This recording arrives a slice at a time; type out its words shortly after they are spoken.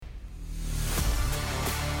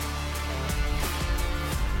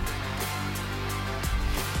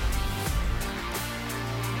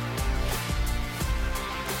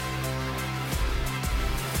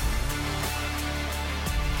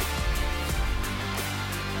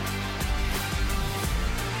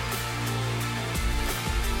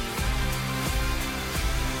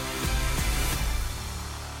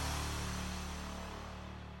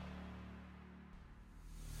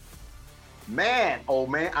Man, oh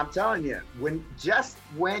man, I'm telling you,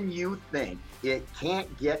 when you think it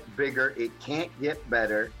can't get bigger, it can't get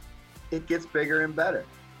better, it gets bigger and better.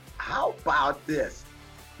 How about this?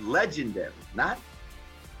 Legendary, not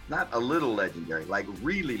a little legendary, like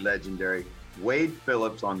really legendary. Wade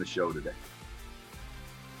Phillips on the show today.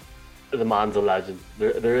 The man's a legend.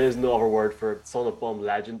 There is no other word for it. Son of Bum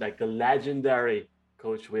legend, like the legendary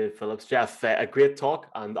Coach Wade Phillips. Jeff, a great talk,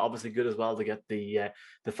 and obviously good as well to get the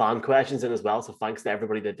fan questions in as well. So thanks to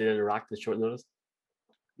everybody that did interact at short notice.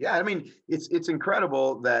 Yeah, I mean, it's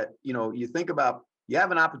incredible that you think about you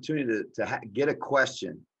have an opportunity to get a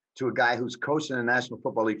question to a guy who's coached in the National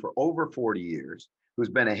Football League for over 40 years, who's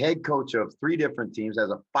been a head coach of 3 different teams, has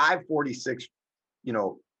a 546,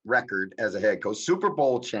 record as a head coach, Super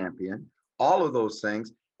Bowl champion, all of those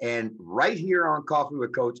things. And right here on Coffee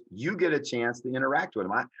with Coach, you get a chance to interact with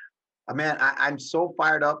him. I'm so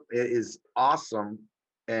fired up. It is awesome.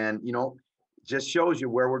 And, just shows you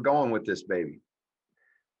where we're going with this baby.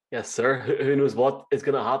 Yes, sir. Who knows what is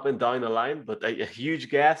going to happen down the line, but a huge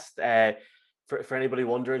guest. For anybody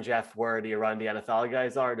wondering, Jeff, where the Around the NFL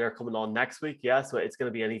guys are, they're coming on next week. Yeah, so it's going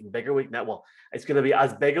to be an even bigger week. Well, it's going to be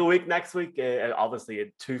as big a week next week.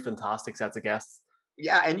 Obviously, 2 fantastic sets of guests.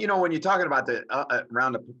 Yeah, and when you're talking about the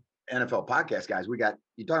Around the NFL podcast guys, you're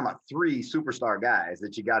talking about 3 superstar guys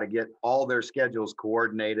that you got to get all their schedules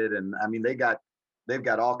coordinated, and I mean they've got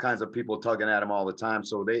all kinds of people tugging at them all the time.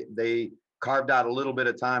 So they carved out a little bit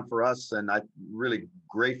of time for us, and I'm really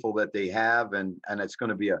grateful that they have, and it's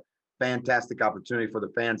going to be a fantastic opportunity for the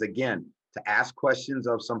fans again to ask questions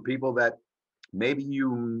of some people that maybe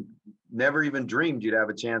you never even dreamed you'd have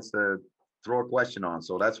a chance to throw a question on.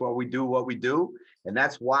 So that's what we do, and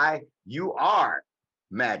that's why you are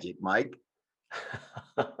Magic Mike.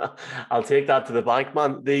 I'll take that to the bank,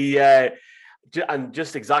 man. And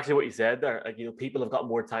just exactly what you said there. People have got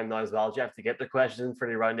more time now as well, Jeff, to get their questions for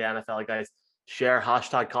the Around the NFL guys. Share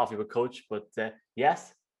hashtag Coffee with Coach. But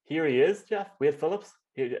yes, here he is, Jeff. Wade Phillips.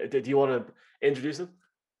 Do you want to introduce him?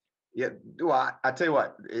 Yeah, well, I tell you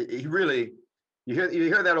what, he really. You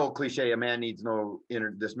hear that old cliche, this man needs no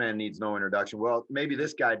introduction. Well, maybe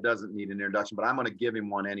this guy doesn't need an introduction, but I'm going to give him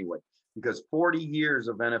one anyway, because 40 years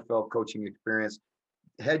of NFL coaching experience,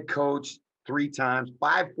 head coach 3 times,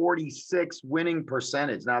 546 winning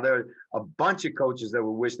percentage. Now, there are a bunch of coaches that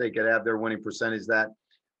would wish they could have their winning percentage. That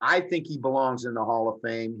I think he belongs in the Hall of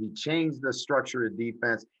Fame. He changed the structure of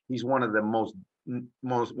defense. He's one of the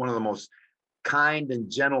most kind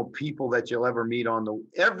and gentle people that you'll ever meet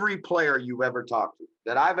every player you've ever talked to,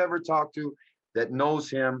 that I've ever talked to, that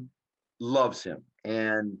knows him, loves him.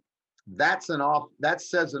 And that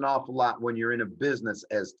says an awful lot when you're in a business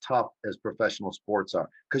as tough as professional sports are,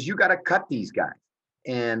 because you got to cut these guys,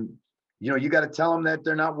 and you got to tell them that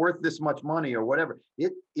they're not worth this much money or whatever.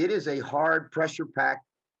 It is a hard, pressure-packed,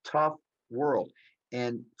 tough world.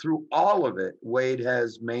 And through all of it, Wade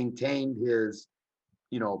has maintained his,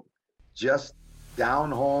 just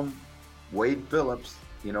down home Wade Phillips,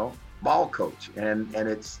 ball coach. And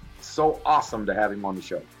it's so awesome to have him on the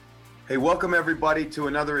show. Hey, welcome everybody to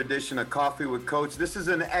another edition of Coffee with Coach. This is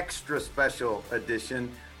an extra special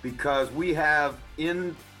edition because we have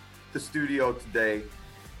in the studio today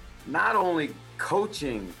not only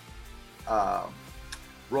coaching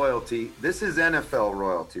royalty, this is NFL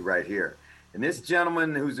royalty right here. And this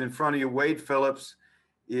gentleman who's in front of you, Wade Phillips,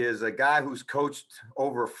 is a guy who's coached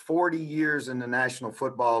over 40 years in the National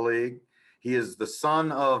Football League. He is the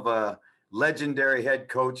son of a legendary head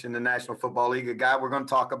coach in the National Football League, a guy we're going to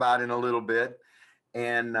talk about in a little bit,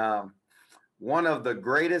 and one of the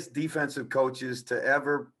greatest defensive coaches to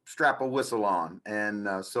ever strap a whistle on.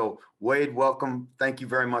 And so, Wade, welcome. Thank you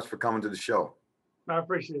very much for coming to the show. I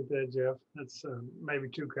appreciate that, Jeff. That's maybe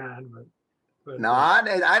too kind, but no,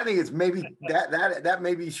 I think it's maybe that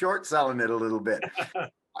may be short selling it a little bit.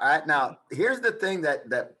 All right, now here's the thing that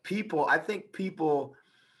I think people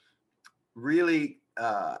really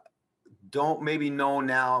don't maybe know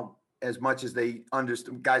now as much as they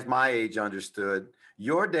understood. Guys my age understood.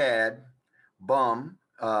 Your dad, Bum,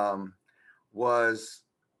 was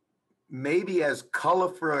maybe as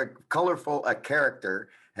colorful a character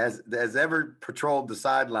has ever patrolled the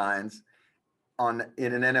sidelines in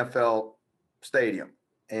an NFL stadium.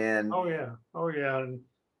 And oh yeah, and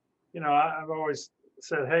I've always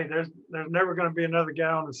said, hey, there's never going to be another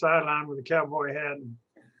guy on the sideline with a cowboy hat and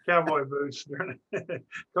cowboy boots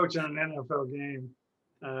coaching an NFL game.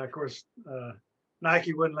 Of course,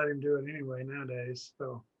 Nike wouldn't let him do it anyway nowadays.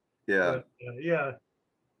 So yeah, you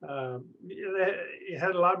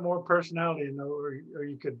had a lot more personality or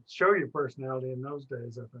you could show your personality in those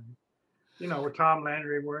days. I think, with Tom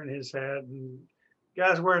Landry wearing his hat and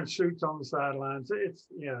guys wearing suits on the sidelines. It's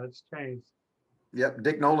changed. Yep,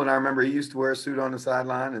 Dick Nolan, I remember he used to wear a suit on the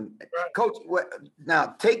sideline. And Right. Coach, now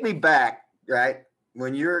take me back, right?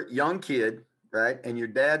 When you're a young kid, right, and your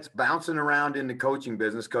dad's bouncing around in the coaching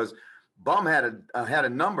business, because Bum had a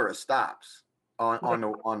number of stops on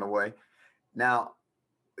the way. Now,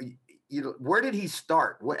 where did he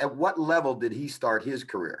start? At what level did he start his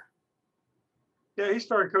career? Yeah, he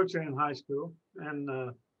started coaching in high school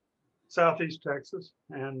in Southeast Texas,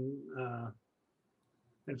 and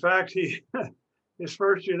in fact, his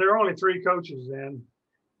first year there were only 3 coaches then,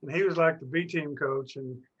 and he was like the B team coach,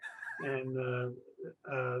 and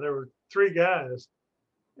there were 3 guys,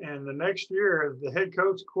 and the next year the head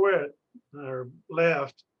coach quit or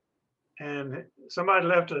left, and somebody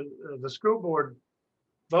left the school board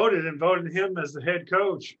voted him as the head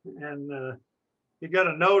coach, and he got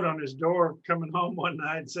a note on his door coming home one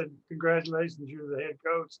night and said, "Congratulations, you're the head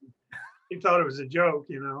coach." And he thought it was a joke,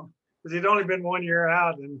 because he'd only been 1 year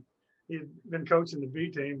out and he'd been coaching the B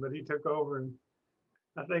team, but he took over, and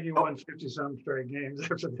I think he won 50-some straight games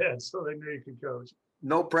after that, so they knew he could coach.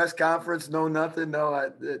 No press conference, no nothing,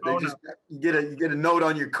 no. No. You get a note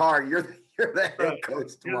on your car. You're the head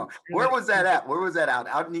coach tomorrow. Where was that at? Where was that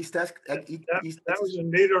out in East Texas? That was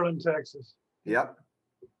in Nederland, Texas. Yep.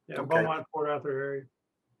 Yeah, Okay. Beaumont, Port Arthur area.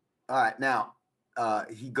 All right. Now,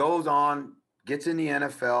 he goes on, gets in the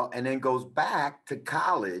NFL, and then goes back to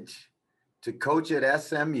college to coach at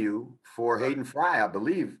SMU for Hayden Fry, I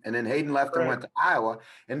believe. And then Hayden left and went to Iowa.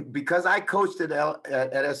 And because I coached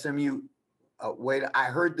at SMU, Wade, I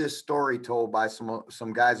heard this story told by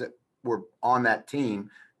some guys that were on that team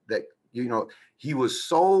that, he was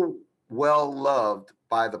so well loved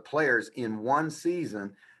by the players in one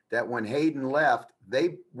season that when Hayden left,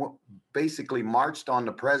 they basically marched on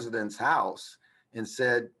the president's house and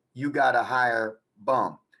said, "You got to hire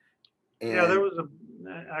Bum." And yeah, there was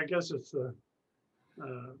I guess it's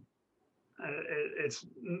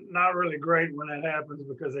not really great when that happens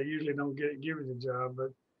because they usually don't give you the job.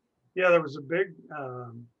 But yeah, there was a big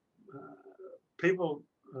people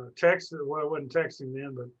texted. Well, it wasn't texting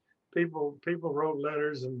then, but people wrote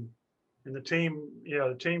letters, and the team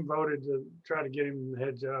voted to try to get him the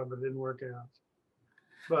head job, but it didn't work out.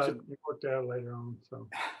 But it worked out later on.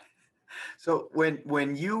 So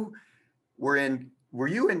when you were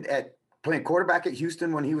playing quarterback at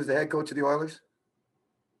Houston when he was the head coach of the Oilers?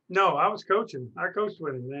 No, I was coaching. I coached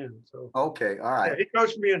with him then. So okay, all right. Yeah, he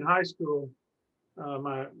coached me in high school,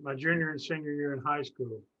 my junior and senior year in high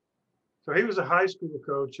school. So he was a high school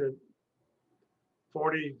coach at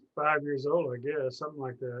 45 years old, I guess, something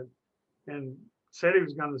like that, and said he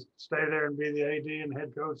was going to stay there and be the AD and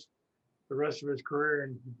head coach the rest of his career.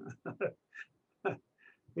 And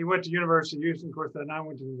he went to University of Houston. Of course, then I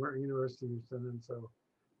went to University of Houston, and so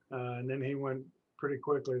and then he went pretty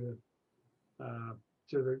quickly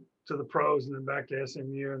to the pros, and then back to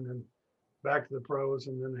SMU, and then back to the pros,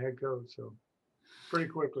 and then the head coach. So pretty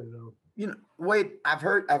quickly, though. Wade, I've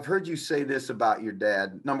heard you say this about your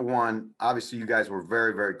dad. Number one, obviously you guys were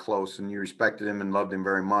very, very close and you respected him and loved him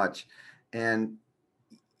very much. And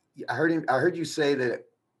I heard you say that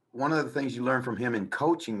one of the things you learned from him in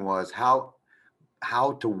coaching was how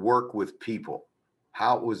to work with people,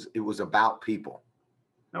 how it was about people.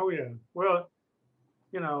 Oh yeah. Well,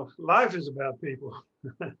 life is about people,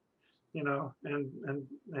 and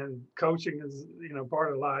coaching is,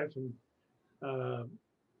 part of life. And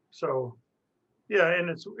so, yeah, and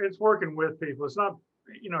it's working with people. It's not,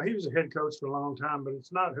 he was a head coach for a long time, but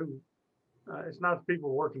it's not it's not the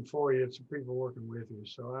people working for you. It's the people working with you.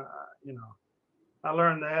 So I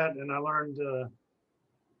learned that, and I learned the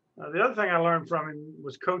other thing I learned from him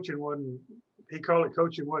was he called it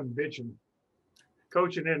coaching wasn't bitching.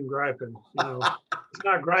 Coaching isn't griping. It's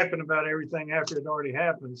not griping about everything after it already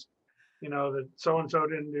happens. That so and so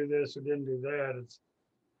didn't do this or didn't do that. It's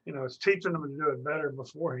it's teaching them to do it better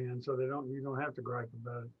beforehand, so you don't have to gripe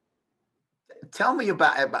about it. Tell me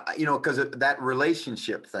about because that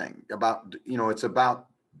relationship thing about it's about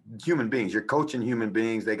human beings. You're coaching human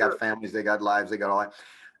beings. They got families. They got lives. They got all that.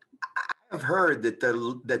 I've heard that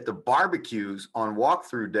the barbecues on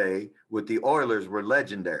walkthrough day with the Oilers were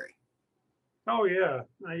legendary. Oh yeah,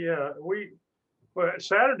 yeah.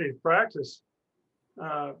 Saturday practice.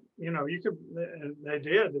 You could. They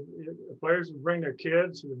did. The players would bring their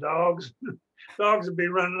kids, and the dogs. Dogs would be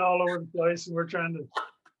running all over the place, and we're trying to,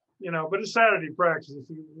 But it's Saturday practice.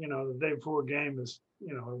 The day before game is,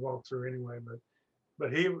 a walk through anyway.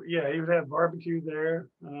 But he would have barbecue there.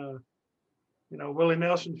 Willie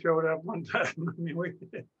Nelson showed up one time. I mean,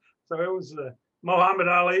 so it was Muhammad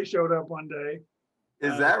Ali showed up one day.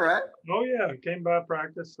 Is that right? Oh yeah, came by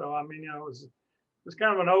practice. So I mean, it was was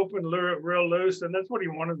kind of an open, real loose, and that's what he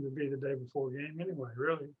wanted to be the day before game anyway.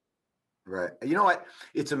 Really. Right. You know what?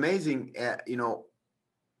 It's amazing.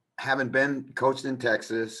 Having been coached in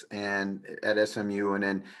Texas and at SMU, and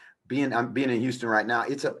then I'm being in Houston right now.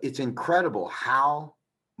 It's incredible how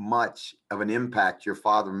much of an impact your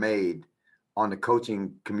father made on the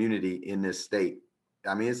coaching community in this state.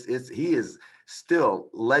 I mean, he is still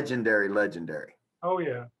legendary. Oh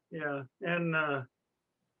yeah, yeah, and the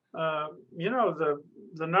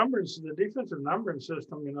numbers, the defensive numbering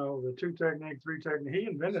system, the 2 technique, 3 technique. He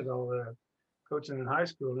invented all that coaching in high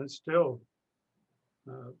school, and it's still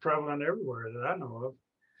prevalent everywhere that I know of.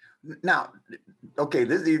 Now, okay,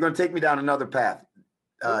 you're going to take me down another path.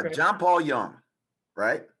 Okay. John Paul Young,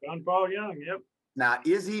 right? John Paul Young, yep. Now,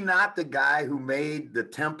 is he not the guy who made the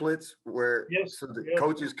templates where Yes,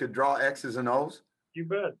 coaches could draw X's and O's? You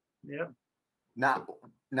bet. Yeah. Now,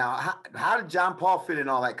 how did John Paul fit in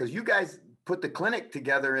all that? Because you guys put the clinic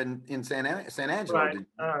together in San Angelo.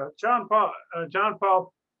 Right. John Paul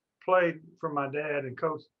played for my dad, and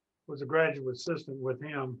coach was a graduate assistant with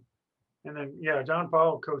him. And then, John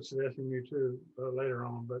Paul coached at SMU too later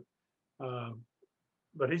on,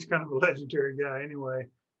 but he's kind of a legendary guy anyway.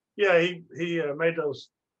 Yeah, he made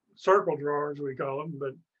those circle drawers, we call them,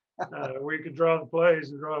 but we could draw the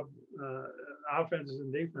plays and draw offenses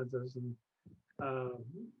and defenses, and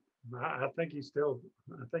I think you still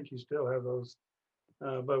have those,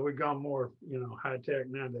 but we've gone more high tech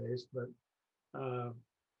nowadays. But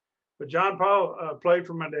John Paul played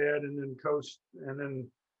for my dad and then coached, and then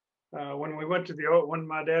when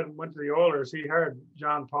my dad went to the Oilers, he hired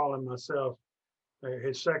John Paul and myself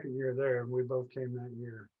his second year there, and we both came that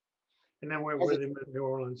year, and then went with him in New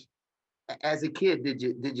Orleans. As a kid, did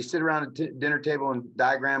you sit around a dinner table and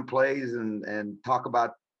diagram plays and talk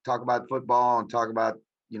about football and talk about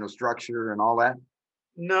structure and all that?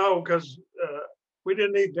 No, because we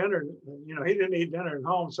didn't eat dinner. He didn't eat dinner at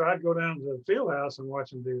home, so I'd go down to the field house and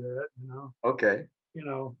watch him do that. Okay.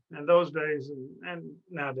 In those days and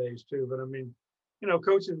nowadays too. But I mean,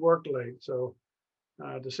 coaches worked late, so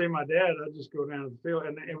to see my dad, I'd just go down to the field,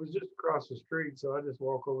 and it was just across the street, so I just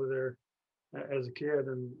walk over there as a kid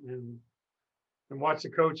and watch the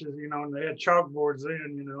coaches. And they had chalkboards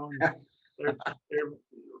then. And they're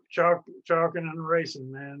chalking and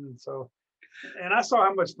racing, man. And so, and I saw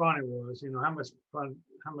how much fun it was. How much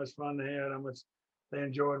fun they had, how much they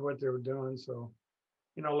enjoyed what they were doing. So,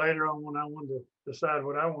 later on when I wanted to decide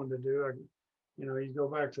what I wanted to do, you go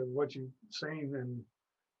back to what you've seen and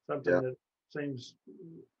something that seems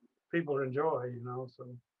people enjoy.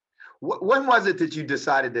 So. When was it that you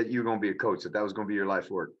decided that you were going to be a coach, that was going to be your life's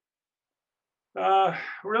work?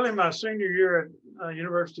 Really my senior year at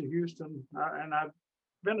University of Houston, and I've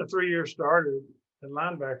been a 3-year starter at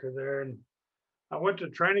linebacker there, and I went to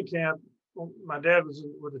training camp. My dad was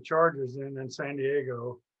with the Chargers in San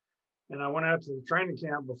Diego, and I went out to the training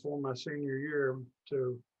camp before my senior year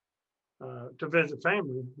to visit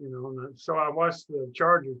family, and so I watched the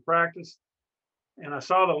Chargers practice, and I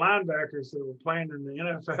saw the linebackers that were playing in the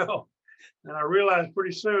NFL, and I realized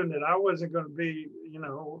pretty soon that I wasn't going to be,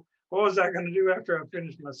 what was I going to do after I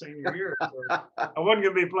finished my senior year? So I wasn't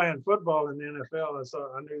going to be playing football in the NFL.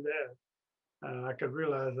 I knew that. I could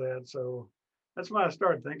realize that. So that's why I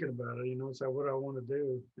started thinking about it, so what I want to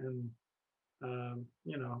do. And,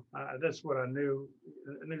 that's what I knew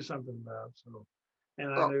something about. So,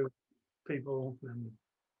 and I knew people, and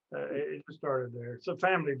it just started there. It's a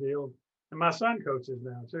family deal. And my son coaches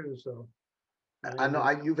now too. So I know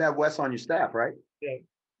you've had Wes on your staff, right? Yeah.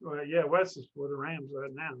 Well, yeah, Wes is for the Rams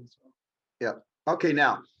right now. So. Yeah. Okay,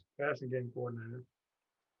 now. Passing game coordinator.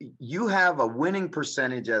 You have a winning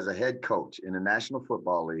percentage as a head coach in the National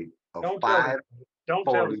Football League of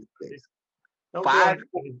 546.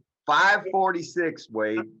 546,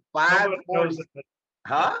 Wade. 546.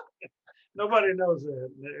 Huh? Nobody knows that.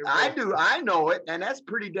 I do. I know it, and that's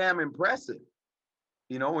pretty damn impressive.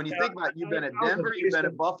 When you think about, you've been at Denver, you've been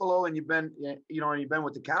at Buffalo, and you've been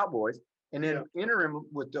with the Cowboys, and then interim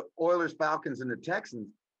with the Oilers, Falcons, and the Texans.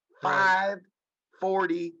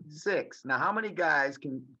 546. Now, how many guys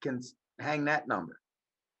can hang that number?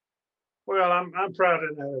 Well, I'm proud to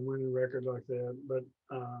have a winning record like that, but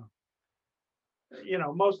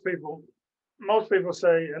most people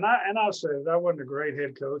say, and I said I wasn't a great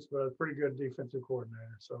head coach, but I was a pretty good defensive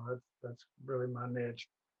coordinator. So that's really my niche.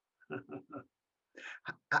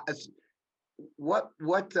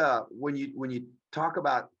 When you talk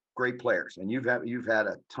about great players, and you've had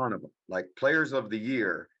a ton of them, like players of the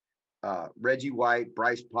year, Reggie White,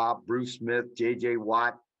 Bryce Pop, Bruce Smith, J.J.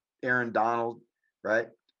 Watt, Aaron Donald, right?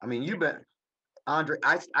 I mean, Andre,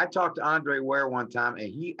 I talked to Andre Ware one time, and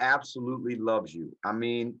he absolutely loves you. I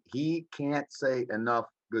mean, he can't say enough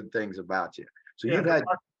good things about you. So Yeah, you've had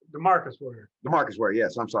DeMarcus Ware. DeMarcus Ware.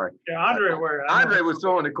 Yes, I'm sorry. Yeah, Andre Ware. Andre was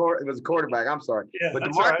throwing the court. It was a quarterback. I'm sorry. Yeah, But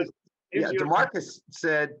that's all right. DeMarcus, yeah, DeMarcus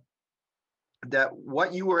said that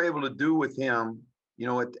what you were able to do with him, you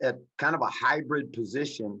know, at kind of a hybrid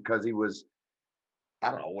position, because he was,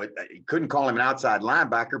 I don't know, he couldn't call him an outside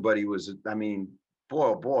linebacker, but he was, I mean, boy,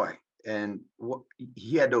 oh boy. And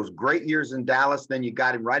he had those great years in Dallas. Then you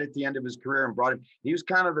got him right at the end of his career and brought him. He was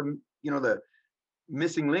kind of the, you know, the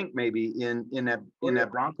missing link maybe in that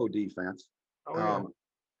Bronco defense. Oh,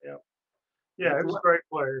 yeah. Yeah, he was a great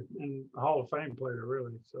player and a Hall of Fame player,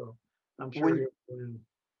 really. So I'm sure he'll win.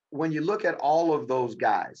 When you look at all of those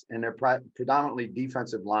guys, and they're predominantly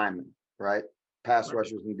defensive linemen, right? Pass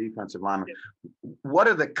rushers and defensive linemen. Yeah. What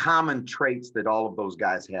are the common traits that all of those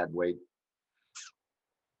guys had, Wade?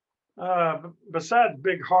 Besides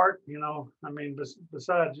big heart, you know, I mean,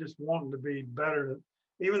 besides just wanting to be better,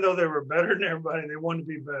 even though they were better than everybody, they wanted to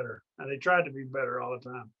be better, and they tried to be better all the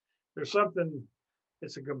time. There's something,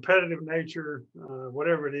 it's a competitive nature,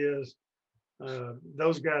 whatever it is.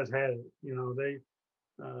 Those guys had it, you know,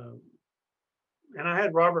 and I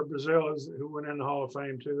had Robert Brazile, who went in the Hall of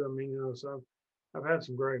Fame too. I mean, you know, so I've had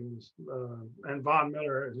some great ones, and Von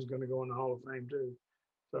Miller, who's going to go in the Hall of Fame too.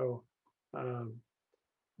 So,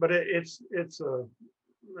 but they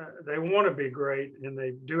want to be great, and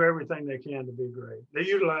they do everything they can to be great. They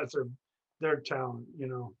utilize their talent, you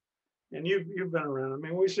know. And you've been around. I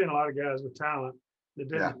mean, we've seen a lot of guys with talent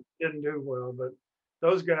that didn't do well, but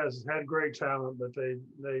those guys had great talent, but they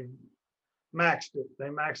maxed it. They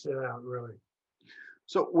maxed it out, really.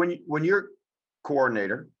 So when you're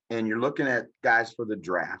coordinator and you're looking at guys for the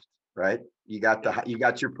draft, right? You got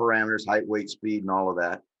your parameters, height, weight, speed, and all of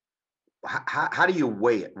that. How do you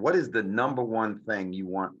weigh it? What is the number one thing you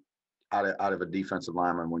want out of a defensive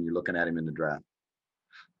lineman when you're looking at him in the draft?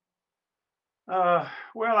 Well,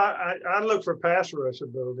 I look for pass rush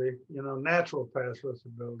ability, you know, natural pass rush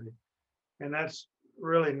ability, and that's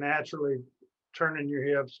really naturally turning your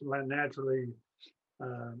hips, naturally.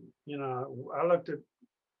 You know, I looked at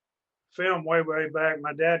film way back.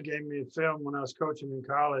 My dad gave me a film when I was coaching in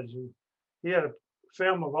college, and he had a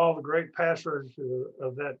film of all the great pass rushers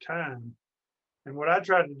of that time. And what I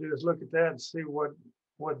tried to do is look at that and see what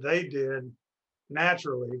they did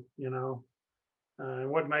naturally, you know, and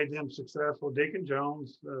what made them successful. Deacon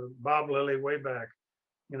Jones, Bob Lilly, way back,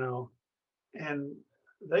 you know, and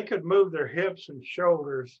they could move their hips and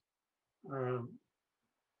shoulders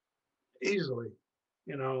easily,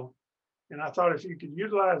 you know. And I thought if you could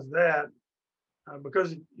utilize that,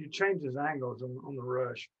 because you change his angles on the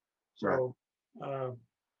rush. So, right.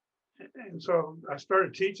 And so I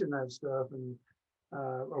started teaching that stuff, and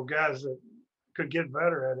or guys that could get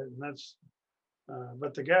better at it. And that's,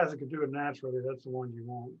 but the guys that could do it naturally, that's the one you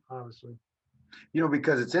want, obviously. You know,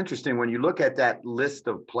 because it's interesting when you look at that list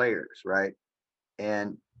of players, right?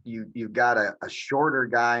 And you've got a shorter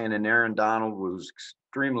guy and an Aaron Donald who's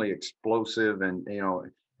extremely explosive, and you know,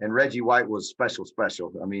 and Reggie White was special.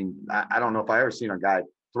 I mean, I don't know if I ever seen a guy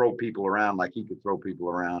throw people around like he could throw people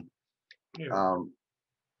around. Yeah.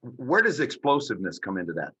 Where does explosiveness come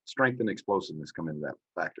into that? Strength and explosiveness come into that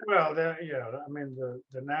factor? Well, I mean, the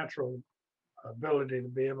natural ability to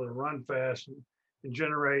be able to run fast and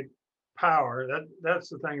generate power. That's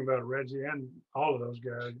the thing about Reggie and all of those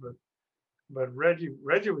guys. But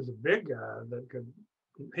Reggie was a big guy that could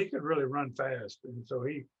really run fast, and so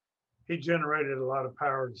he generated a lot of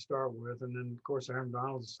power to start with. And then of course Aaron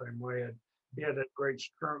Donald's the same way. He had that great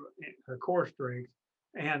core strength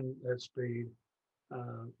and that speed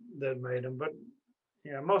that made him. But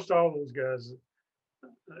yeah, most all those guys,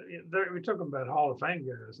 we took them about Hall of Fame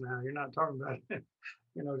guys. Now you're not talking about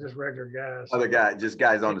you know, just regular guys. Other guys, just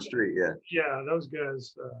guys on the street. Yeah. Yeah, those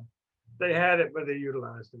guys, they had it, but they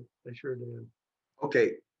utilized it. They sure did.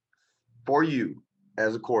 Okay, for you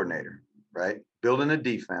as a coordinator, right? Building a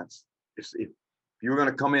defense. If you were going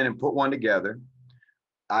to come in and put one together,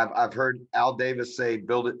 I've heard Al Davis say,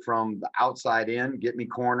 build it from the outside in, get me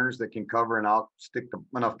corners that can cover, and I'll stick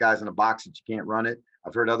enough guys in the box that you can't run it.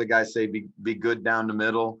 I've heard other guys say, be good down the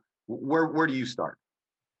middle. Where do you start?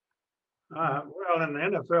 Well, in the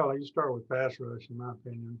NFL, you start with pass rush, in my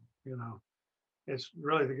opinion. You know, it's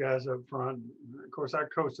really the guys up front. Of course, I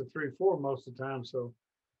coached a 3-4 most of the time, so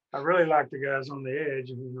I really like the guys on the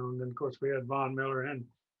edge. And, you know, and then of course we had Von Miller and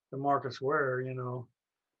DeMarcus Ware. You know,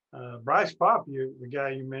 Bryce Pop, the guy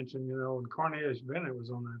you mentioned, you know, and Cornelius Bennett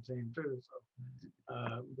was on that team too.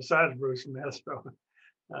 So besides Bruce Smith, so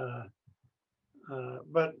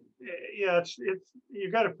But yeah, it's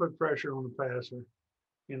you got to put pressure on the passer,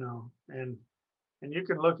 you know, and you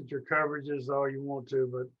can look at your coverages all you want to,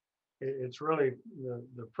 but it's really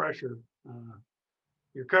the pressure.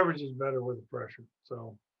 Your coverage is better with the pressure.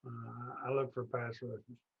 So I look for pass rushers.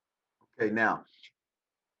 Okay, now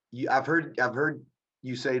I've heard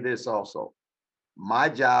you say this also. My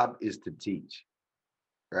job is to teach,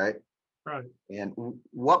 right? Right. And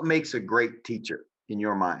what makes a great teacher in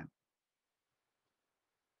your mind?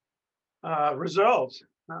 Results.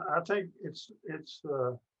 I think it's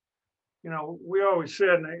you know, we always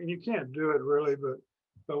said, and you can't do it really,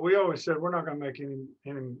 but we always said we're not going to make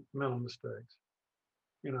any mental mistakes.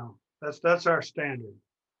 You know, that's our standard.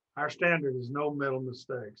 Our standard is no mental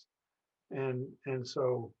mistakes, and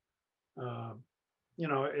so uh, you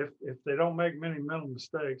know, if they don't make many mental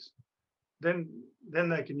mistakes, then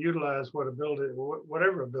they can utilize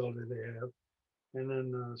whatever ability they have, and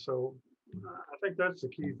then so I think that's the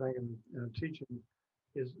key thing in teaching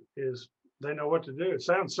is they know what to do. It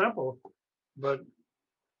sounds simple, but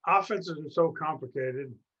offenses are so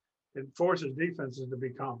complicated. It forces defenses to be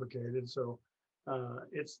complicated. So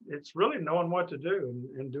it's really knowing what to do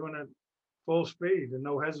and doing it full speed and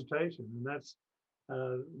no hesitation. And that's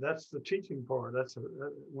the teaching part.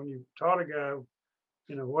 When you taught a guy,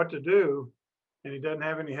 you know, what to do, and he doesn't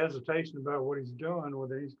have any hesitation about what he's doing, well,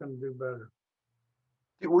 then he's going to do better.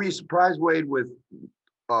 Were you surprised, Wade, with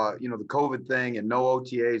the COVID thing and no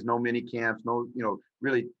OTAs, no mini camps, no,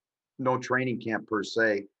 really no training camp per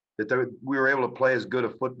se, that we were able to play as good a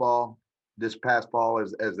football this past fall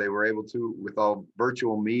as they were able to with all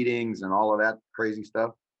virtual meetings and all of that crazy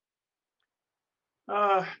stuff?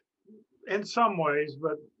 In some ways,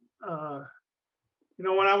 but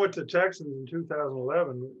when I went to Texans in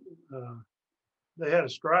 2011, they had a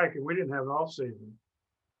strike and we didn't have an off season.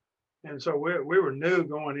 And so we were new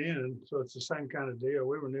going in. So it's the same kind of deal.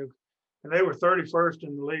 We were new and they were 31st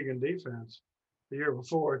in the league in defense the year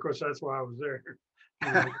before. Of course, that's why I was there.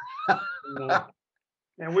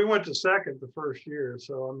 And we went to second the first year.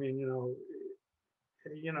 So, I mean,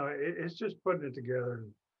 it's just putting it together.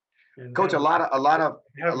 And Coach, a lot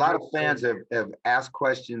of fans have asked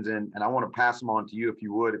questions and I want to pass them on to you if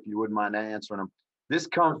you wouldn't mind answering them. This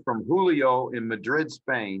comes from Julio in Madrid,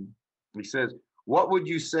 Spain. He says, what would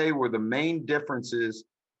you say were the main differences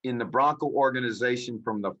in the Bronco organization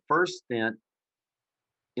from the first stint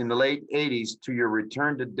in the late 80s to your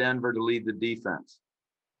return to Denver to lead the defense?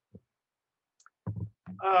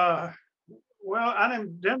 Well, I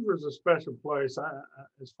think Denver's a special place.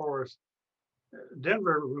 As far as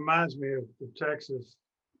Denver reminds me of the Texas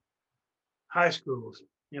high schools,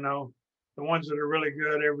 the ones that are really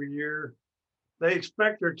good every year. They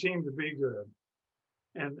expect their team to be good.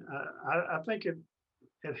 And I think it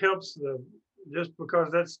helps just because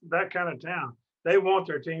that's that kind of town. They want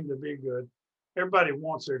their team to be good. Everybody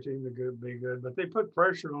wants their team to be good, but they put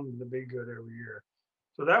pressure on them to be good every year.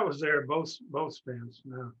 So that was there both stints.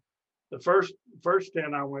 Now, the first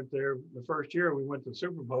stint I went there, the first year we went to the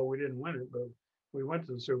Super Bowl. We didn't win it, but we went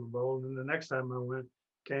to the Super Bowl. And then the next time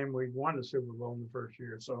we won the Super Bowl in the first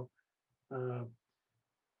year. So,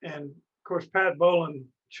 and of course, Pat Bowlen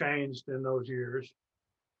changed in those years,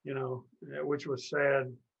 which was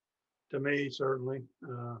sad to me, certainly,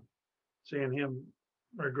 seeing him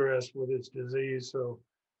regress with his disease. So,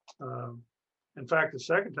 in fact, the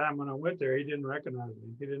second time when I went there, he didn't recognize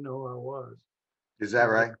me. He didn't know who I was. Is that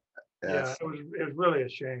right? Yeah, it was really a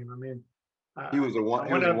shame. I mean, he was a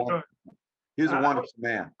wonderful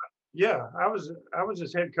man. Yeah, I was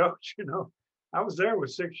his head coach. I was there for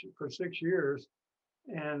 6 years,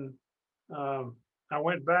 and I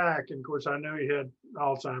went back, and of course I knew he had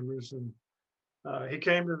Alzheimer's, and he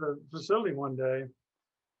came to the facility one day,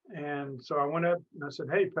 and so I went up and I said,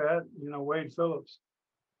 "Hey, Pat, Wade Phillips,"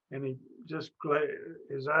 and he just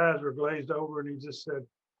his eyes were glazed over, and he just said,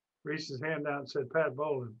 reached his hand out and said, "Pat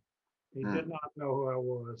Bowlen." He did not know who I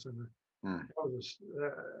was, and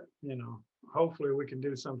hopefully we can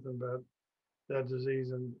do something about that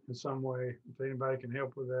disease in some way. If anybody can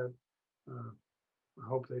help with that, I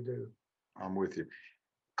hope they do. I'm with you.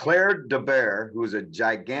 Claire DeBear,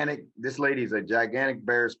 this lady's a gigantic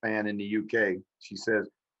Bears fan in the UK. She says,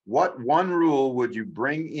 what one rule would you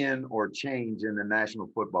bring in or change in the National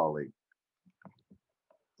Football League?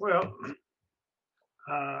 Well,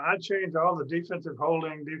 I changed all the defensive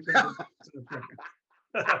holding, the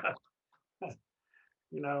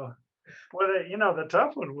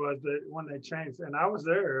tough one was that when they changed, and I was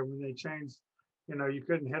there when they changed, you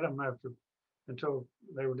couldn't hit them until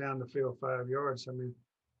they were down the field 5 yards. I mean,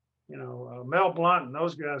 Mel Blount and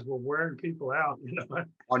those guys were wearing people out,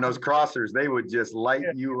 On those crossers, they would just light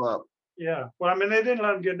you up. Yeah. Well, I mean, they didn't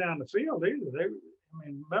let him get down the field either. I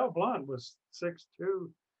mean, Mel Blount was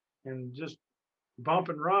 6'2" and just bump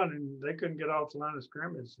and run, and they couldn't get off the line of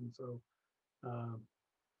scrimmage. And so, um,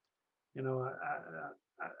 you know,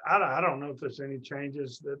 I don't know if there's any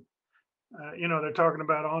changes that, you know, they're talking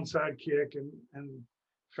about onside kick and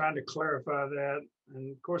trying to clarify that.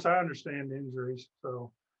 And of course, I understand injuries.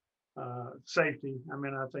 So, safety, I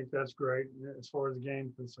mean, I think that's great as far as the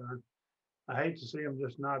game's concerned. I hate to see them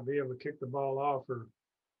just not be able to kick the ball off or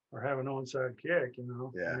have an onside kick. You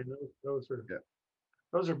know, I Yeah. mean, Yeah.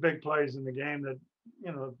 those are big plays in the game that,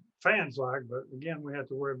 you know, fans like. But again, we have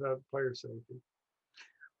to worry about player safety.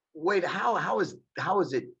 Wait, how is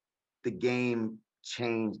it the game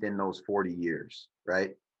changed in those 40 years,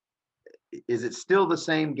 right? Is it still the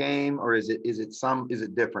same game, or is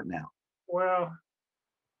it different now? Well,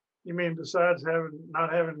 you mean besides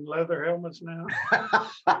not having leather helmets now?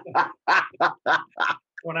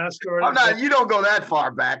 When I started, I'm not. You don't go that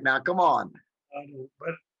far back now. Come on.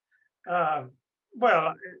 but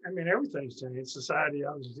well, I mean, everything's changed. Society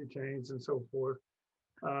obviously changed and so forth.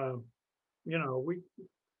 You know, we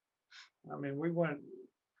went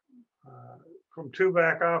from two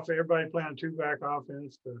back off, everybody playing two back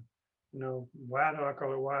offense to, you know, I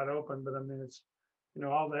call it wide open, but I mean, it's, you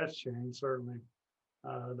know, all that's changed certainly.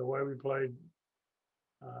 The way we played.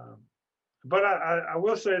 But I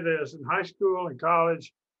will say this: in high school and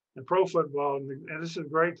college and pro football, and this is a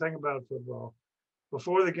great thing about football,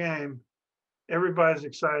 before the game, everybody's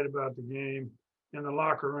excited about the game in the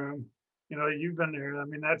locker room. You know, you've been there. I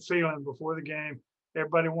mean, that feeling before the game,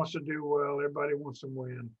 everybody wants to do well, everybody wants to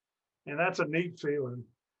win. And that's a neat feeling,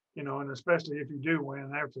 you know, and especially if you do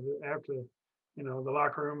win after you know, the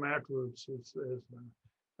locker room afterwards, it's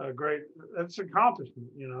a great, it's an accomplishment,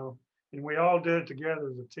 you know, and we all did it together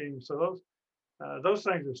as a team. So those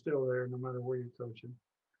things are still there no matter where you're coaching.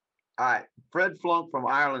 All right. Fred Flunk from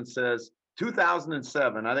Ireland says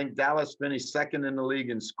 2007. I think Dallas finished second in the league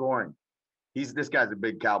in scoring. This guy's a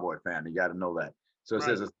big Cowboy fan. You got to know that. So it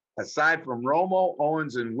says, aside from Romo,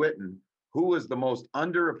 Owens, and Witten, who was the most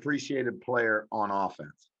underappreciated player on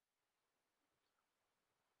offense?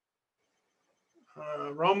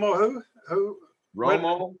 Romo, who?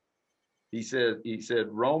 Romo. He said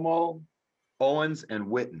Romo, Owens, and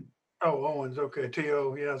Witten. Oh, Owens. Okay,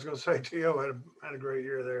 T.O. Yeah, I was going to say T.O. had a great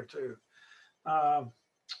year there too.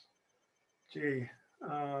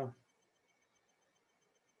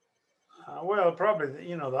 Well, probably,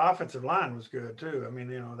 you know, the offensive line was good too. I mean,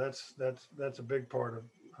 you know, that's a big part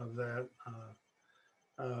of that.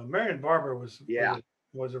 Marion Barber was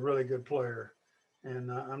a really good player,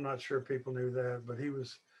 and I'm not sure people knew that, but he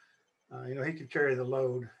was, you know, he could carry the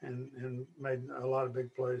load and made a lot of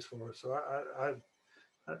big plays for us. So I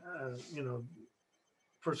you know,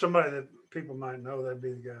 for somebody that people might know, that'd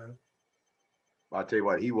be the guy. I'll tell you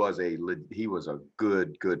what, he was a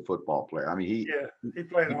good football player. I mean, he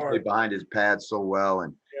played hard. Played behind his pads so well.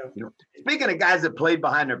 And you know, speaking of guys that played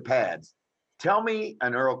behind their pads, tell me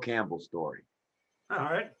an Earl Campbell story. All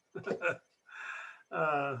right.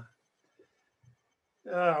 Well,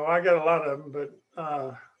 I got a lot of them, but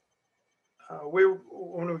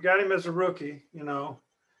when we got him as a rookie, you know,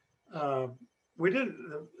 we didn't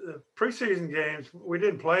the preseason games. We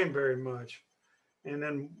didn't play him very much. And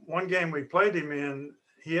then one game we played him in,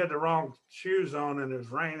 he had the wrong shoes on and it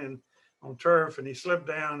was raining on turf and he slipped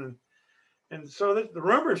down. And so the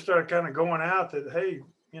rumors started kind of going out that, hey,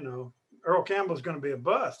 you know, Earl Campbell's going to be a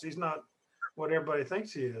bust. He's not what everybody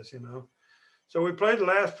thinks he is, you know. So we played the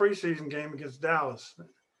last preseason game against Dallas,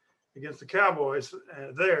 against the Cowboys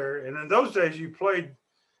there. And in those days, you played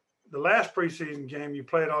the last preseason game, you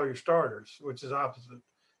played all your starters, which is opposite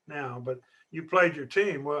now, but you played your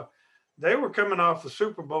team. Well, they were coming off the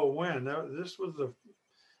Super Bowl win. This was the,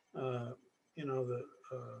 you know, the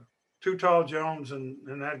Too Tall Jones and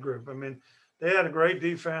that group. I mean, they had a great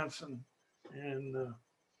defense, and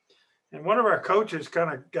one of our coaches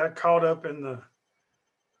kind of got caught up in the,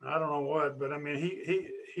 I don't know what, but I mean,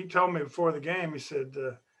 he told me before the game, he said,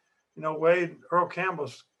 you know, Wade, Earl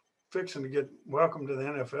Campbell's fixing to get welcome to the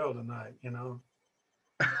NFL tonight, you know,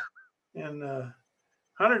 and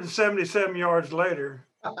 177 yards later.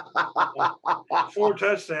 4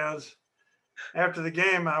 touchdowns. After the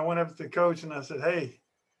game, I went up to the coach and I said, "Hey,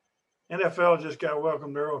 NFL just got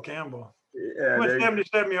welcomed Earl Campbell. Yeah, went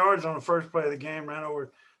 77 yards on the first play of the game, ran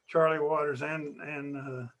over Charlie Waters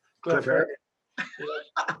and Cliff Harris.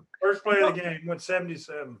 First play of the game, went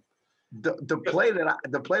 77. The play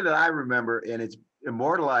that I remember, and it's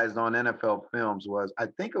immortalized on NFL films, was, I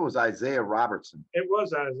think it was Isaiah Robertson. It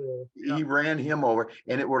was Isaiah. Yeah. He ran him over,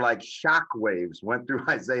 and it were like shock waves went through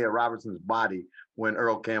Isaiah Robertson's body when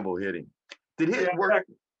Earl Campbell hit him. Did his work?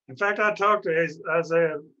 In fact, I talked to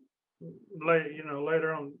Isaiah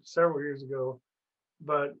later on several years ago,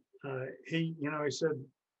 but he said,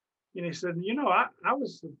 I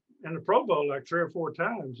was in the Pro Bowl like 3 or 4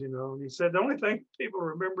 times, and he said, the only thing people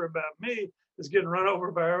remember about me is getting run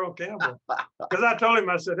over by Earl Campbell. Because I told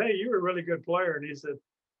him, I said, hey, you were a really good player. And he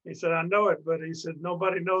said, I know it, but he said,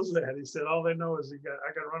 nobody knows that. He said, all they know is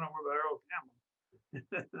I got run over by Earl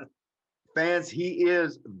Campbell. Fans, he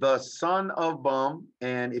is the son of Bum.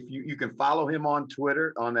 And if you can follow him on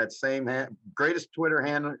Twitter, on that same greatest Twitter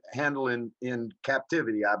handle in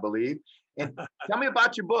captivity, I believe. And tell me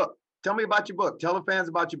about your book. Tell the fans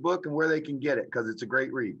about your book and where they can get it, because it's a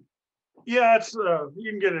great read. Yeah, it's you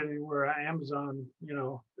can get it anywhere. Amazon,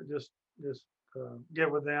 just get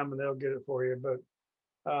with them and they'll get it for you. But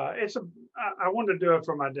I wanted to do it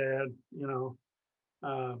for my dad. You're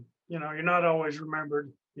not always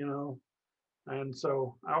remembered. And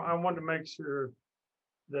so I wanted to make sure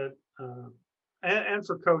that and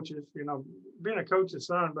for coaches, being a coach's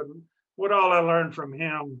son, but what all I learned from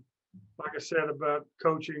him, like I said, about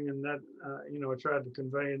coaching, and that I tried to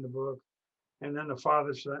convey in the book, and then the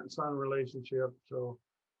father-son relationship. So,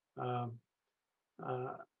 but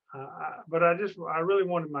I really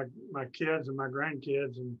wanted my kids and my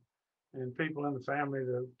grandkids and people in the family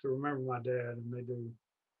to remember my dad, and they do.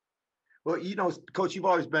 Well, Coach, you've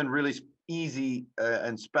always been really easy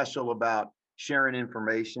and special about sharing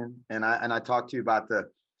information, and I talked to you about the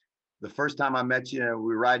first time I met you.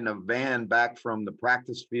 We were riding a van back from the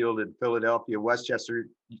practice field in Philadelphia, Westchester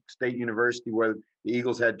State University, where the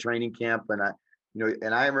Eagles had training camp. And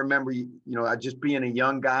I remember, just being a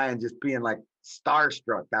young guy and just being like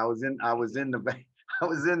starstruck. I was in the van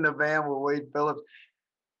with Wade Phillips.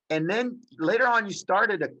 And then later on, you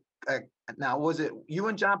started now, was it you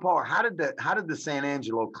and John Paul? How did the San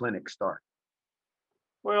Angelo Clinic start?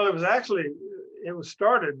 Well, it was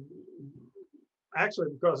started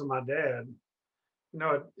because of my dad.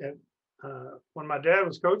 When my dad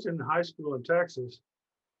was coaching high school in Texas,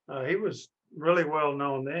 he was really well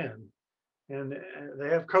known then. And they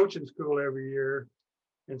have coaching school every year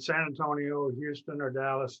in San Antonio, Houston, or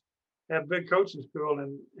Dallas. They have big coaching school,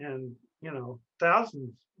 and thousands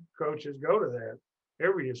of coaches go to that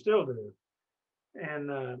every year, still do.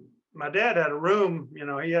 And my dad had a room.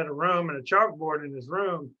 He had a room and a chalkboard in his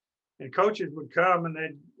room, and coaches would come and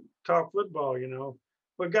they'd talk football,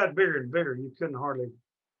 but it got bigger and bigger. You couldn't hardly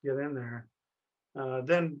get in there.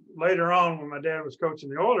 Then later on, when my dad was coaching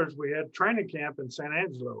the Oilers, we had training camp in San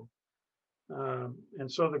Angelo.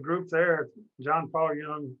 And so the group there, John Paul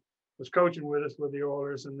Young was coaching with us with the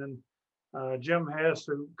Oilers, and then Jim Hess,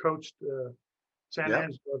 who coached San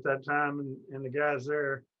Angelo at that time, and the guys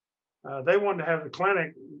there, they wanted to have the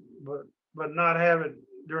clinic, but not have it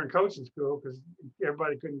during coaching school because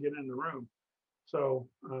everybody couldn't get in the room. So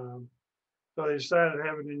they decided to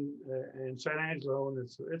have it in San Angelo, and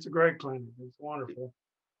it's a great clinic. It's wonderful.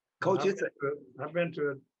 Coach, I've been to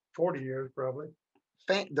it 40 years probably.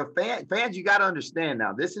 Fans, you got to understand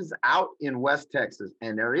now. This is out in West Texas,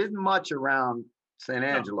 and there isn't much around San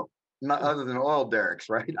Angelo, not other than oil derricks,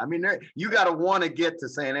 right? I mean, you got to want to get to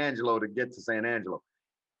San Angelo to get to San Angelo.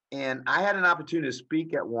 And I had an opportunity to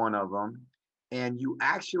speak at one of them, and you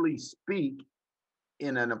actually speak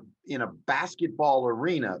in a basketball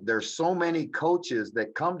arena. There's so many coaches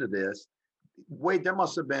that come to this. Wait, there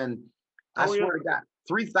must have been, I swear to God,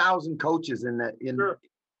 3,000 coaches in that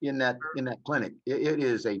clinic. It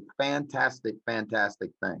is a fantastic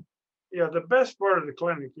thing. Yeah, the best part of the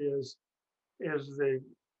clinic is the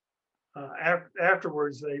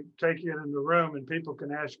afterwards they take you in the room and people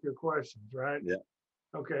can ask you questions, right? Yeah.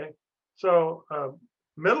 Okay. So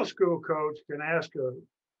middle school coach can ask a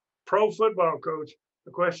pro football coach a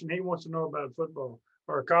question he wants to know about football,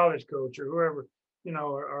 or a college coach, or whoever,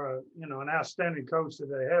 or an outstanding coach that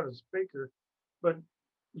they have as a speaker. But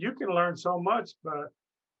you can learn so much by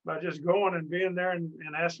just going and being there and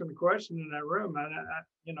asking the question in that room. And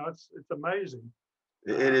it's amazing.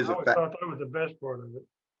 It is. I always thought that was the best part of it.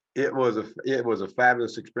 It was a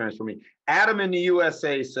fabulous experience for me. Adam in the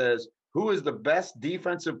USA says, "Who is the best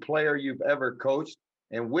defensive player you've ever coached,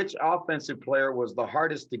 and which offensive player was the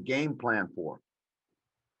hardest to game plan for?"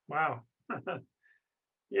 Wow.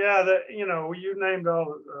 Yeah, you named a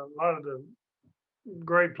lot of the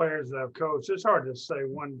great players that I've coached. It's hard to say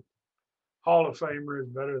one Hall of Famer is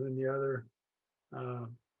better than the other.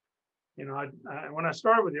 when I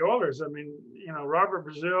started with the Oilers, I mean, Robert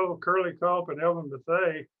Brazil, Curly Culp, and Elvin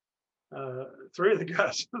Bethea, three of the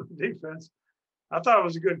guys on the defense. I thought I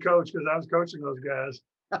was a good coach because I was coaching those guys.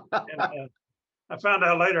 And I found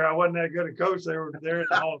out later I wasn't that good a coach. They were there in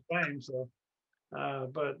the Hall of Fame. So,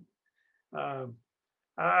 but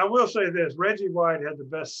I will say this: Reggie White had the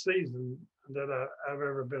best season that I've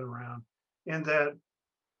ever been around. In that,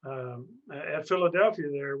 at Philadelphia,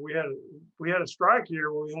 there we had a strike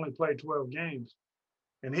year where we only played 12 games,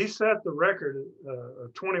 and he set the record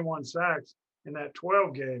of 21 sacks in that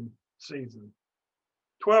 12-game season.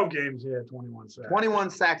 12 games, he had 21 sacks. 21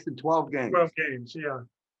 sacks in 12 games. 12 games, yeah.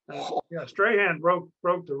 Yeah, Strahan broke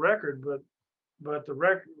the record, but the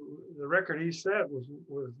record he set was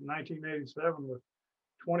 1987 with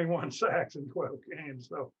 21 sacks in 12 games.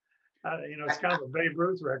 So, it's kind of a Babe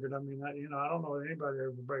Ruth record. I mean, I don't know if anybody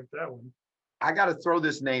ever break that one. I got to throw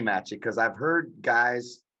this name at you because I've heard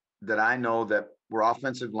guys that I know that were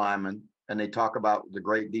offensive linemen, and they talk about the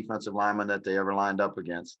great defensive linemen that they ever lined up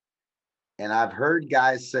against. And I've heard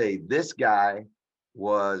guys say this guy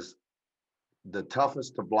was the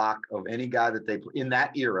toughest to block of any guy that they in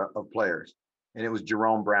that era of players, and it was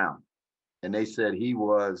Jerome Brown. And they said he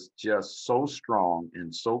was just so strong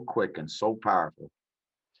and so quick and so powerful.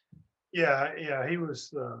 Yeah, he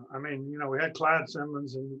was. I mean, we had Clyde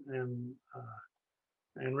Simmons and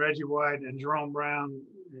Reggie White and Jerome Brown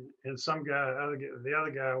and some guy. The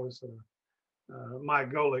other guy was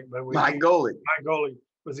Mike Golick, but Mike Golick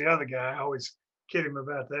was the other guy. I always kid him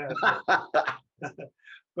about that.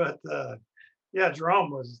 But yeah,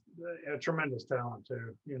 Jerome was a tremendous talent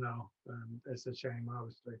too. It's a shame,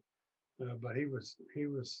 obviously, but he was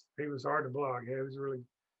hard to block. It was really.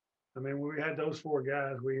 I mean, when we had those four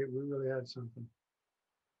guys, we really had something.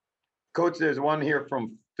 Coach, there's one here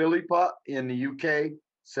from Philippa in the UK.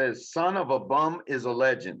 Says, "Son of a bum is a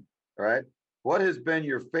legend." All right. What has been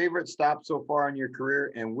your favorite stop so far in your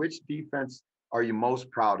career, and which defense are you most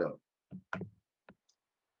proud of?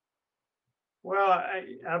 Well,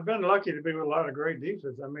 I've been lucky to be with a lot of great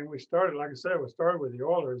defense. I mean, we started with the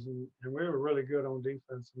Oilers, and we were really good on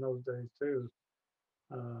defense in those days too.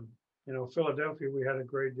 Philadelphia, we had a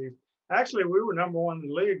great defense. Actually, we were number one in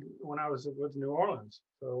the league when I was with New Orleans,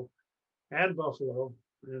 and Buffalo,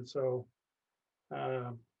 and so.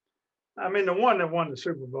 I mean, the one that won the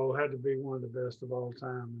Super Bowl had to be one of the best of all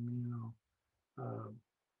time. I mean,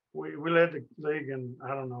 we led the league in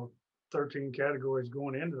 13 categories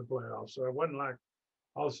going into the playoffs. So it wasn't like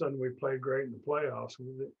all of a sudden we played great in the playoffs.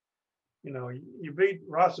 You beat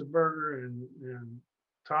Roethlisberger and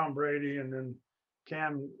Tom Brady, and then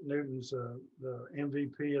Cam Newton's the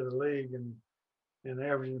MVP of the league and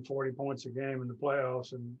averaging 40 points a game in the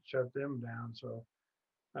playoffs and shut them down. So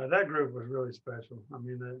that group was really special. I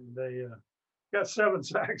mean, they got 7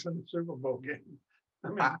 sacks in the Super Bowl game. I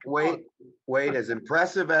mean, wait, as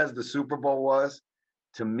impressive as the Super Bowl was,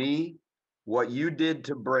 to me, what you did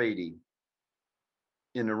to Brady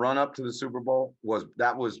in the run up to the Super Bowl was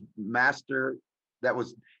master. That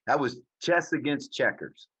was chess against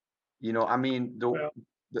checkers. I mean,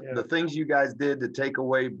 the things you guys did to take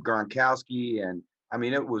away Gronkowski, and I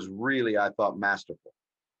mean, it was really, I thought, masterful.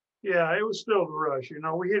 Yeah, it was still the rush.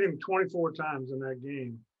 We hit him 24 times in that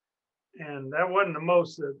game, and that wasn't the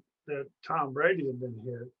most that Tom Brady had been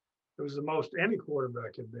hit. It was the most any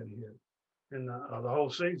quarterback had been hit in the whole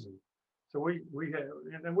season. So we had,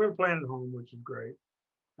 and we were playing at home, which is great.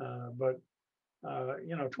 But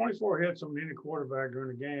 24 hits on any quarterback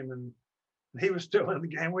during the game, and he was still in the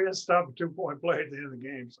game. We had to stop a 2-point play at the end of the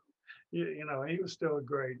game. So, he was still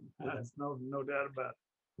great. There's no doubt about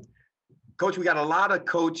it. Coach, we got a lot of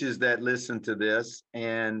coaches that listen to this,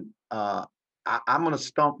 and I'm going to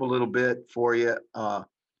stump a little bit for you.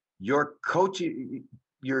 Your coaching,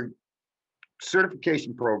 your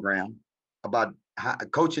certification program about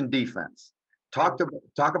coaching defense. Talk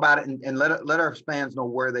about it and let our fans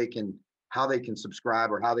know how they can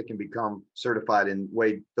subscribe or how they can become certified in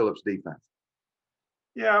Wade Phillips defense.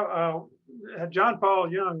 Yeah, John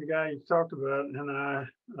Paul Young, the guy you talked about, and I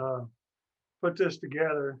put this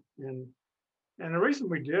together, and the reason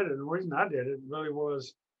we did it, and the reason I did it, really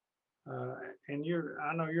was, and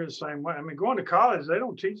I know you're the same way. I mean, going to college, they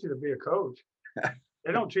don't teach you to be a coach.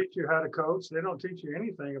 They don't teach you how to coach. They don't teach you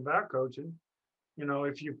anything about coaching.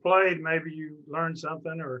 If you played, maybe you learned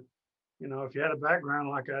something, or if you had a background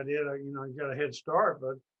like I did, you got a head start.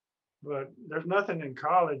 But there's nothing in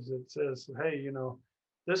college that says, hey,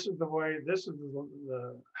 this is the way, this is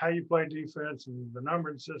the how you play defense, and the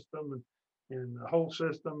numbering system, and the whole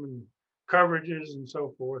system, and coverages and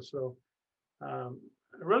so forth. So I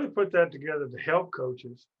really put that together to help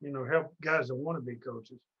coaches, help guys that want to be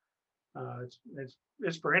coaches.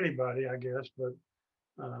 It's for anybody, I guess. But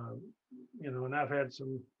and I've had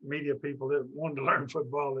some media people that wanted to learn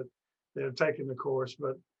football that have taken the course,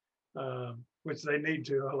 but which they need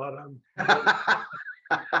to, a lot of them.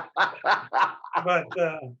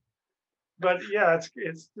 But yeah,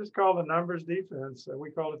 it's just called the numbers defense.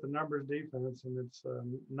 We call it the numbers defense, and it's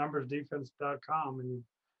numbersdefense.com, and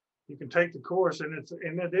you can take the course, and it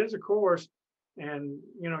is a course, and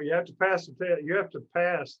you have to pass the test. You have to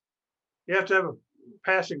pass. You have to have a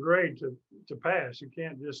passing grade to pass. You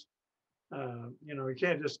can't just you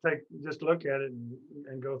can't just look at it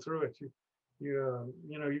and go through it.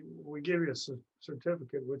 We give you a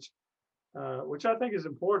certificate, which I think is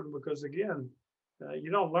important because again,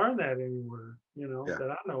 you don't learn that anywhere, Yeah.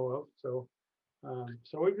 that I know of. So,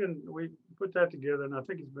 we put that together, and I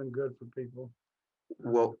think it's been good for people.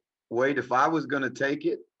 Well, Wade, if I was going to take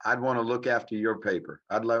it, I'd want to look after your paper.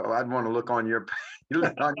 I'd want to look on your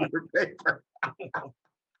paper.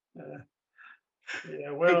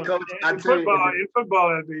 Yeah, well, Hey, Coach, in football,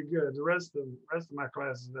 that'd be good. The rest of my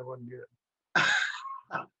classes, that wasn't good.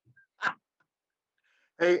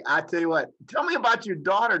 Hey, I tell you what. Tell me about your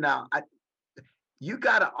daughter now. You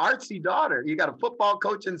got an artsy daughter. You got a football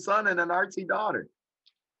coaching son and an artsy daughter.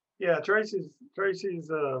 Yeah, Tracy's.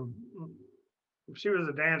 She was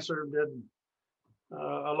a dancer. Did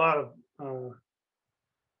a lot of.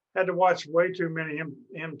 Had to watch way too many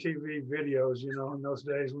MTV videos, in those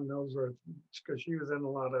days when those were, because she was in a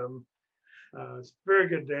lot of them. She's a very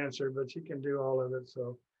good dancer, but she can do all of it.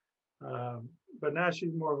 So, but now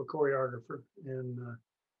she's more of a choreographer and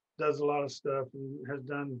does a lot of stuff and has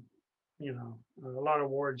done, a lot of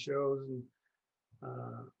award shows and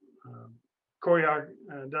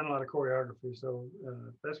done a lot of choreography. So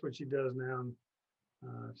that's what she does now. And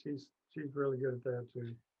she's really good at that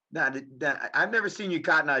too. Now, I've never seen you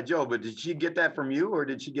Cotton Eye Joe, but did she get that from you, or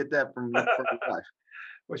did she get that from your wife?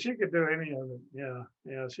 Well, she could do any of it. Yeah,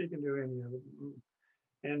 she can do any of it.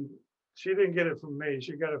 And she didn't get it from me.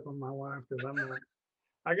 She got it from my wife because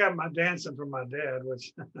I got my dancing from my dad,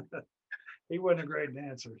 which he wasn't a great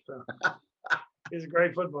dancer. So he's a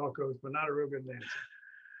great football coach, but not a real good dancer.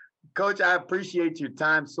 Coach, I appreciate your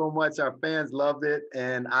time so much. Our fans loved it,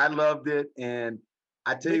 and I loved it, and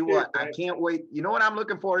I tell you what, I can't wait. You know what I'm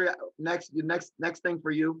looking for next thing for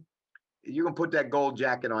you? You're gonna put that gold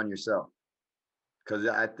jacket on yourself, because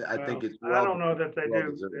I think it's. I don't know that they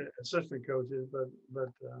do assistant coaches, but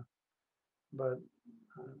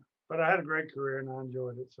I had a great career and I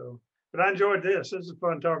enjoyed it. So, but I enjoyed this. This is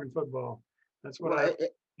fun talking football. That's what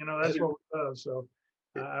that's what we love. So.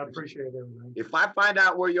 I appreciate everything. If I find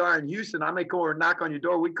out where you are in Houston, I may go or knock on your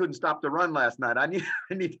door. We couldn't stop the run last night. I need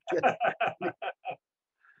to get.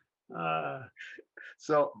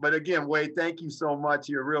 So, but again, Wade, thank you so much.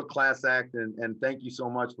 You're a real class act, and thank you so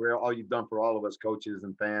much for all you've done for all of us coaches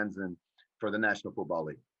and fans and for the National Football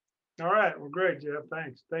League. All right. Well, great, Jeff.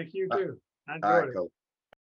 Thanks. Thank you too. I enjoyed it. Coach.